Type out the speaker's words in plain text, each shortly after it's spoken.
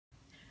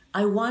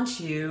I want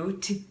you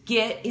to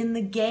get in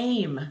the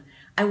game.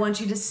 I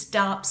want you to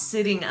stop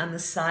sitting on the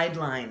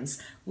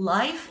sidelines.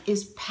 Life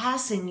is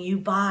passing you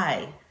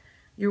by.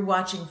 You're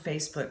watching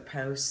Facebook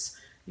posts.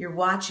 You're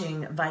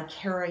watching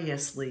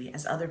vicariously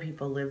as other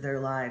people live their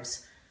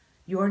lives.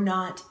 You're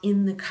not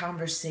in the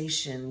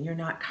conversation. You're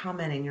not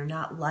commenting. You're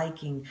not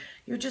liking.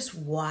 You're just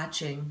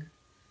watching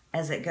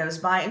as it goes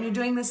by. And you're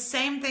doing the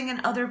same thing in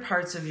other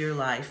parts of your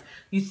life.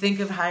 You think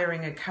of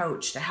hiring a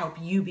coach to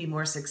help you be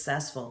more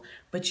successful,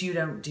 but you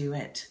don't do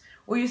it.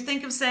 Or you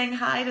think of saying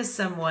hi to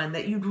someone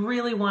that you'd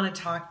really want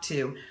to talk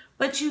to,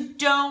 but you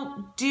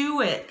don't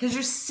do it because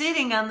you're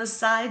sitting on the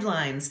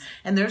sidelines.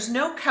 And there's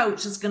no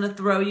coach that's going to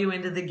throw you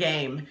into the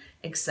game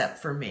except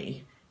for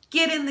me.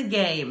 Get in the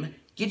game.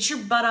 Get your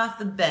butt off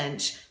the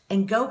bench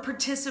and go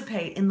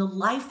participate in the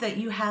life that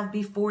you have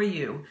before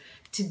you.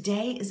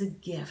 Today is a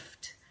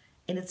gift,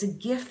 and it's a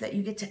gift that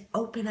you get to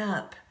open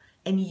up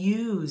and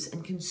use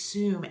and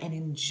consume and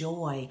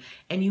enjoy,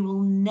 and you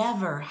will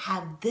never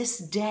have this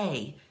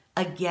day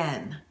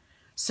again.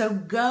 So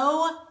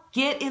go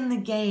get in the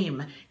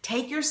game,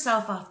 take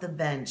yourself off the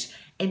bench,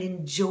 and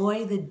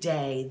enjoy the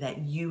day that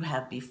you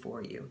have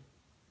before you.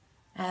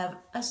 Have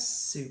a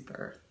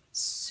super,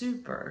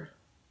 super,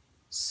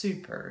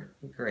 super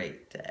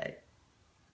great day.